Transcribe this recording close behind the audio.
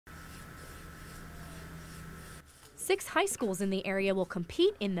6 high schools in the area will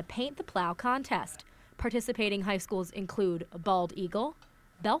compete in the Paint the Plow contest. Participating high schools include Bald Eagle,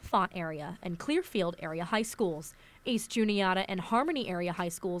 Bellefonte area, and Clearfield area high schools. East Juniata and Harmony area high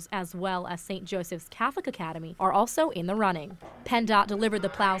schools, as well as St. Joseph's Catholic Academy, are also in the running. PennDOT delivered the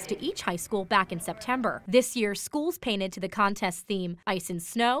plows to each high school back in September. This year, schools painted to the contest theme, Ice and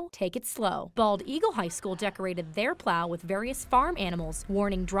Snow, Take It Slow. Bald Eagle High School decorated their plow with various farm animals,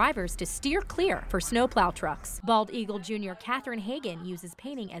 warning drivers to steer clear for snowplow trucks. Bald Eagle Junior Katherine Hagan uses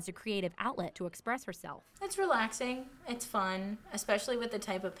painting as a creative outlet to express herself. It's relaxing, it's fun, especially with the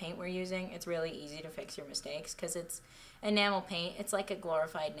type of paint we're using. It's really easy to fix your mistakes because it's enamel paint. It's like a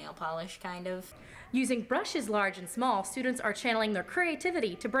glorified nail polish, kind of. Using brushes large and small, students are channeling their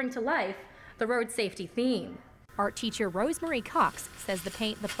creativity to bring to life the road safety theme. Art teacher Rosemary Cox says the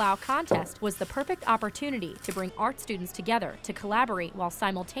Paint the Plow contest was the perfect opportunity to bring art students together to collaborate while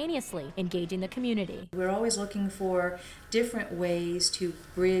simultaneously engaging the community. We're always looking for different ways to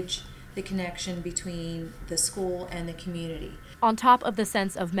bridge the connection between the school and the community. On top of the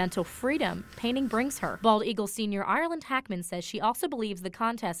sense of mental freedom painting brings her, Bald Eagle senior Ireland Hackman says she also believes the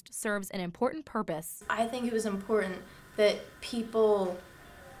contest serves an important purpose. I think it was important that people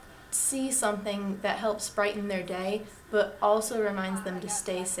see something that helps brighten their day, but also reminds them to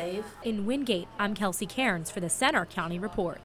stay safe. In Wingate, I'm Kelsie Cairns for the Center County Report.